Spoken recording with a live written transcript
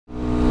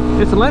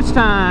It's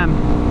lunchtime.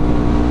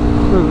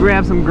 We'll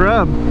grab some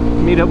grub,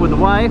 meet up with the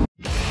wife.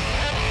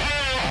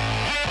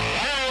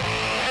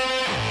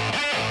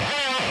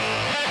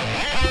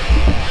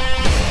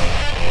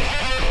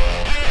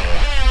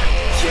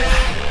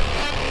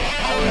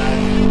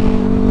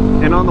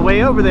 And on the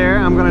way over there,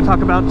 I'm going to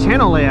talk about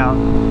channel layout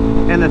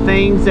and the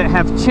things that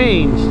have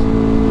changed.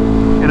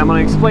 And I'm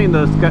going to explain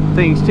those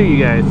things to you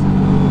guys.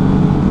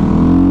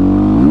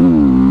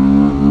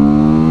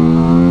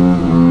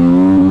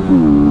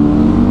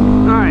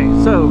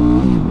 Alright, so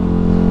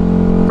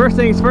first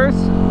things first,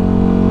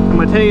 I'm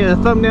going to tell you the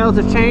thumbnails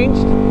have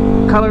changed.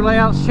 Color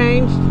layouts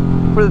changed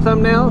for the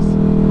thumbnails.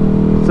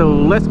 So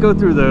let's go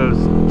through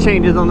those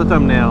changes on the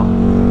thumbnail.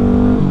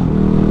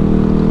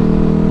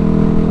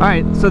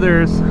 Alright, so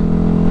there's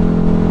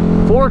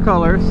 4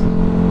 colors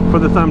for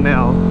the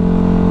thumbnail,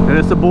 and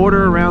it's the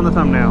border around the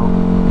thumbnail.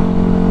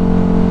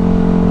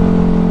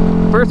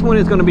 First one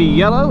is going to be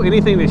yellow.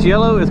 Anything that's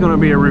yellow is going to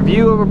be a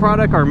review of a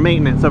product or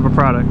maintenance of a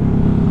product.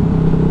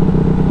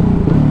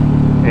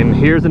 And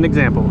here's an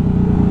example.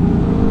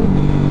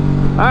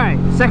 Alright,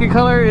 second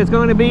color is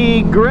going to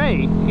be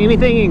gray.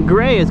 Anything in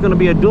gray is going to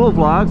be a dual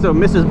vlog, so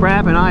Mrs.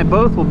 Brap and I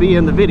both will be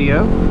in the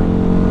video.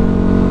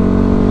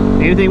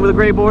 Anything with a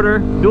gray border,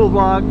 dual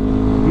vlog,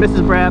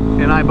 Mrs. Brap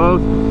and I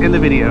both in the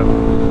video.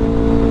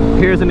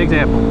 Here's an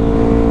example.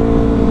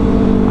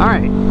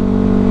 Alright,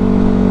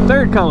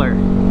 third color.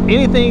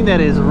 Anything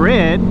that is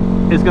red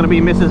is going to be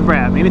Mrs.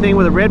 Brap. Anything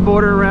with a red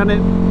border around it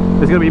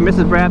is going to be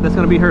Mrs. Brap. That's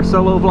going to be her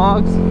solo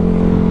vlogs.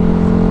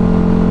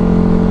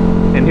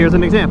 And here's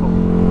an example.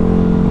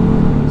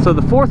 So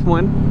the fourth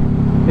one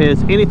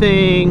is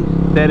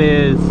anything that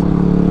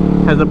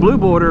has a blue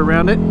border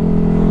around it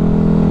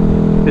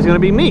is going to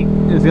be me.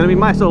 It's going to be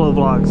my solo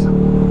vlogs.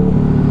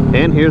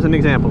 And here's an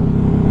example.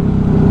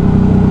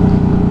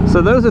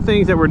 So those are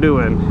things that we're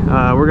doing.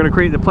 We're going to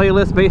create the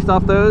playlist based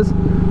off those.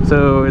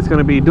 So it's going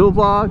to be dual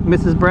vlog,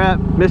 Mrs. Brap,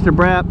 Mr.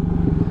 Brap,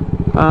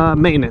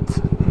 maintenance,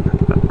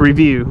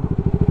 review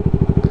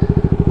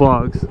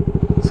vlogs.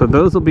 So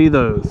those will be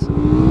those.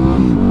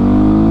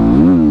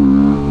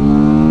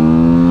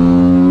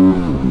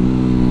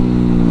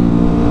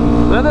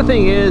 Another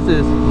thing is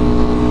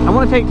I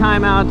want to take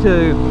time out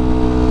to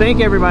thank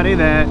everybody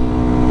that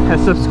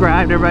has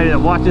subscribed, everybody that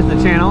watches the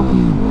channel.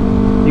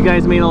 You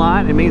guys mean a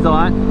lot. It means a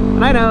lot.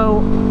 And I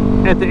know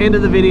at the end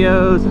of the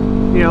videos,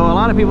 you know, a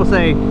lot of people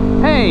say,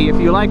 hey, if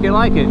you like it,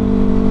 like it.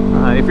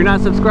 If you're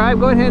not subscribed,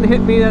 go ahead and hit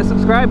me that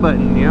subscribe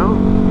button, you know.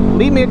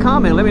 Leave me a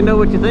comment. Let me know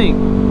what you think.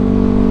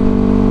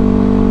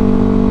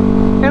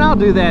 And I'll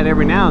do that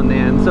every now and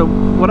then. So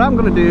what I'm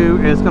going to do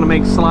is going to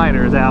make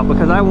sliders out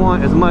because I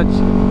want as much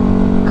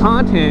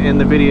content in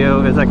the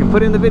video as I can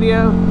put in the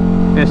video,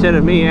 instead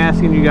of me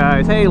asking you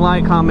guys, hey,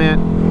 like,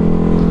 comment,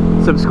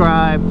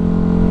 subscribe,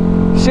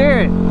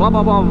 share it, blah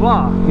blah blah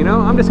blah. You know,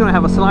 I'm just gonna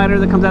have a slider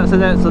that comes out so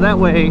that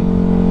way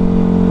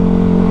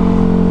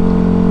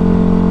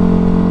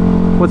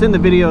what's in the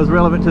video is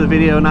relevant to the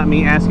video, not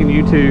me asking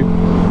you to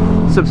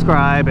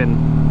subscribe and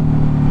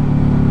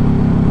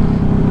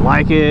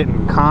like it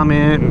and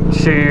comment and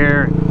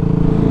share.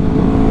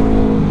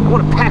 I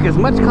want to pack as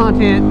much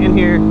content in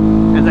here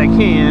as I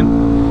can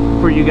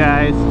for you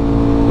guys,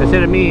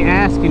 instead of me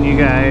asking you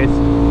guys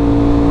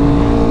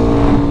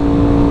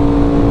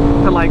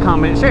to like,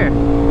 comment, share,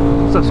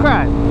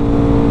 subscribe,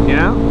 you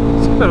know.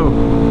 So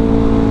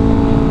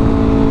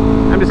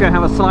I'm just gonna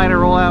have a slider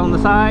roll out on the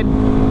side,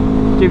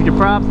 give you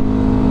props.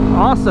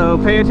 Also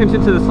pay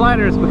attention to the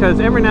sliders, because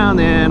every now and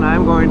then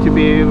I'm going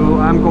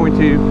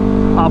to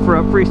offer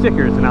up free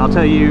stickers, and I'll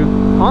tell you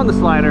on the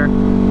slider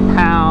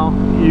how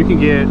you can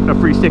get a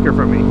free sticker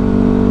from me.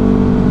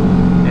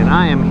 And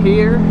I am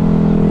here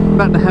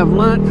about to have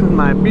lunch with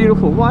my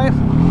beautiful wife.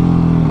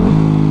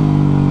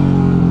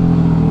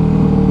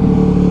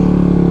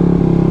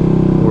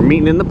 We're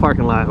meeting in the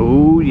parking lot.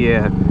 Oh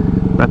yeah,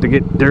 about to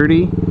get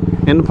dirty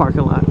in the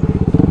parking lot.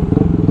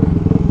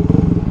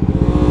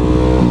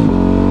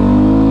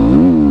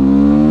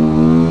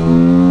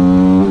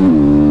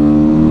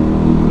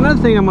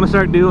 Another thing I'm going to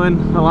start doing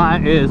a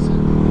lot is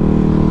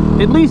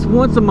at least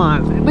once a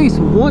month,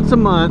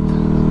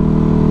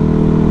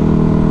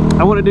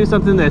 I want to do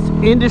something that's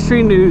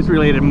industry news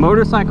related,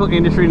 motorcycle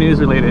industry news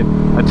related,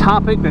 a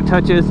topic that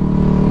touches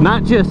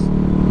not just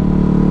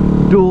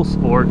dual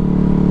sport,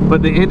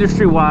 but the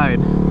industry wide,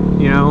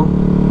 you know,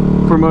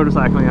 for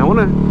motorcycling. I want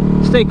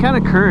to stay kind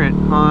of current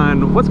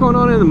on what's going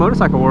on in the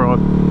motorcycle world,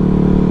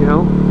 you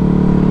know.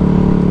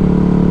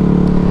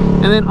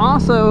 And then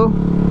also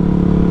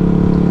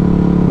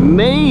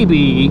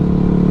maybe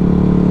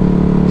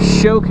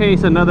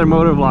showcase another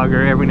motor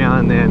vlogger every now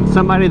and then,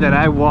 somebody that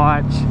I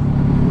watch,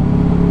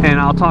 and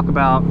I'll talk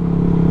about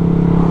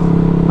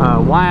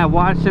why I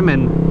watch them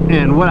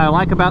and what I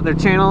like about their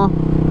channel.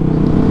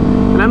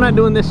 And I'm not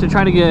doing this to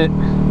try to get,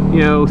 you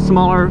know,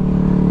 smaller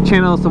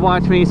channels to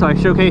watch me so I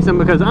showcase them,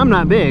 because I'm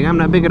not big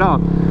at all.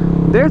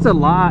 There's a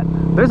lot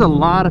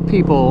of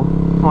people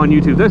on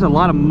YouTube, there's a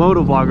lot of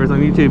moto vloggers on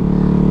YouTube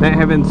that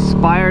have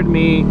inspired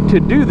me to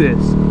do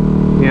this,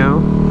 you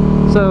know.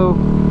 So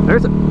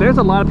there's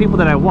a lot of people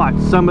that I watch.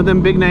 Some of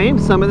them big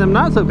names, some of them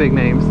not so big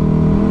names.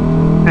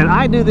 And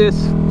I do this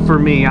for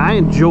me. I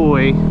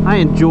enjoy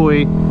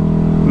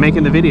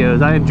making the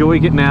videos. I enjoy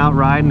getting out,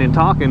 riding, and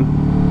talking,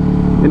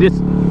 and just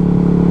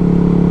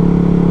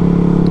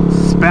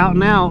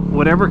spouting out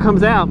whatever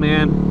comes out,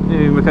 man.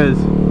 And because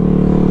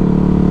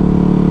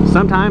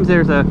sometimes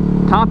there's a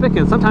topic,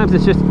 and sometimes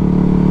it's just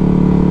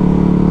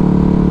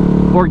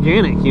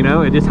organic, you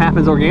know. It just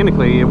happens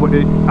organically.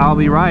 I'll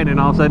be riding, and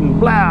all of a sudden,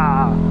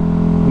 blah,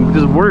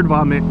 just word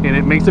vomit, and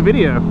it makes a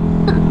video.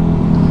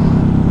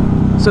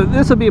 So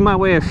this will be my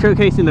way of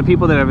showcasing the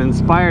people that have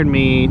inspired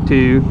me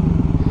to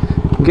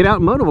get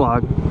out and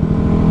motovlog.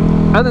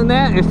 Other than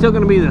that, it's still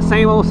going to be the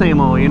same old,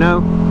 you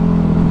know.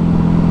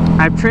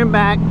 I've trimmed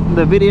back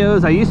the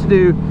videos. I used to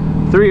do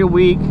 3 a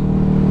week,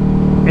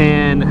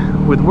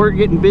 and with work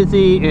getting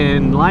busy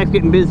and life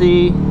getting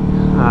busy,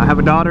 I have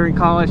a daughter in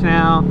college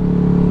now,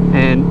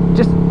 and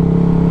just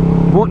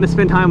wanting to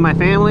spend time with my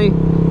family,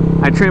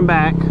 I trim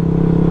back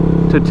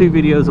to 2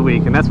 videos a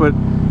week, and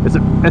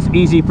that's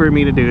easy for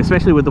me to do,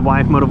 especially with the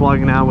wife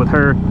motovlogging now, with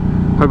her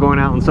going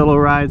out on solo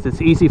rides.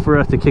 It's easy for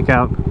us to kick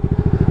out 2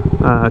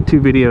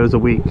 videos a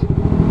week.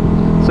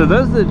 So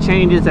those are the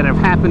changes that have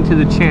happened to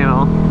the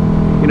channel.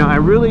 You know, I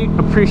really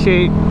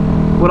appreciate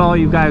what all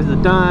you guys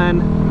have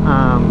done.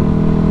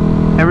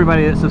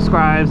 Everybody that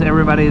subscribes,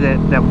 everybody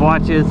that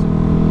watches,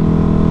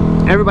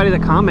 everybody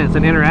that comments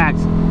and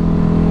interacts.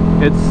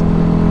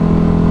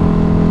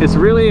 It's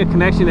really a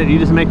connection that you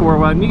just make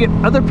worldwide, and you get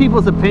other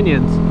people's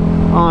opinions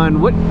on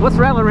what's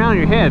rattling around in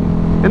your head.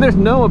 And there's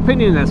no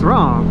opinion that's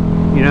wrong,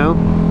 you know.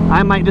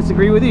 I might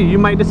disagree with you, you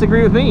might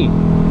disagree with me,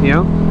 you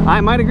know.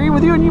 I might agree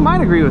with you and you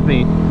might agree with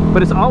me,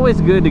 but it's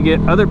always good to get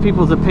other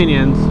people's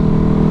opinions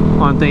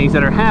on things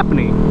that are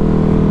happening,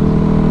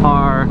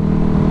 or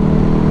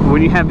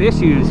when you have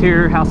issues,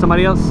 hear how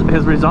somebody else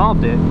has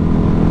resolved it.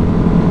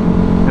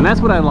 And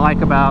that's what I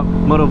like about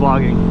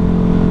motovlogging.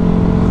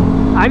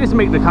 I just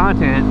make the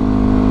content,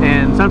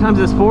 and sometimes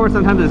it's poor,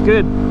 sometimes it's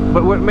good,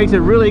 but what makes it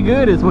really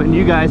good is when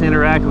you guys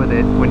interact with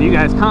it, when you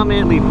guys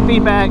comment, leave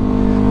feedback,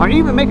 or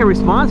even make a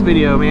response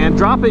video, man.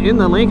 Drop it in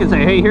the link and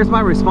say, hey, here's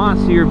my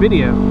response to your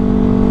video.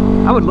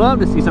 I would love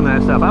to see some of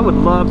that stuff. I would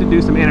love to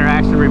do some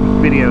interaction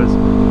videos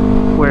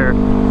where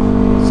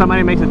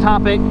somebody makes a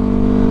topic,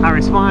 I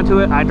respond to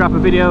it, I drop a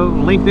video,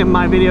 link them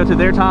my video to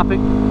their topic,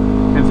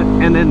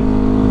 and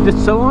then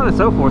just so on and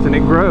so forth, and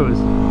it grows.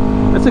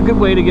 That's a good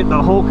way to get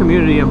the whole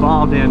community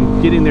involved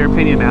in getting their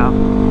opinion out.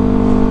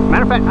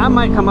 Matter of fact, I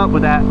might come up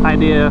with that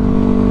idea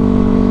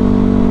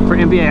for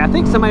NBA. I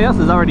think somebody else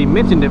has already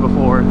mentioned it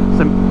before.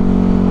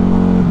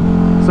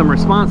 Some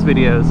response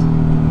videos.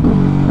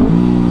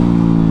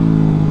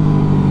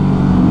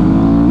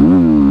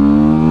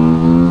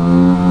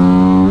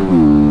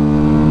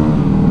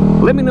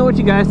 Let me know what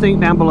you guys think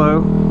down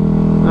below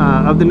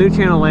of the new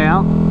channel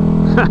layout.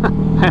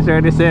 After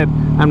I just said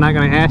I'm not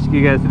going to ask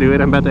you guys to do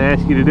it, I'm about to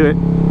ask you to do it.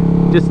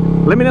 Just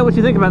let me know what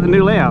you think about the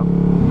new layout.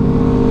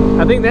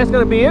 I think that's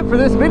going to be it for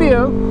this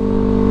video.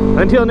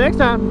 Until next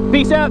time,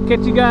 peace out.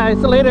 Catch you guys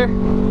later.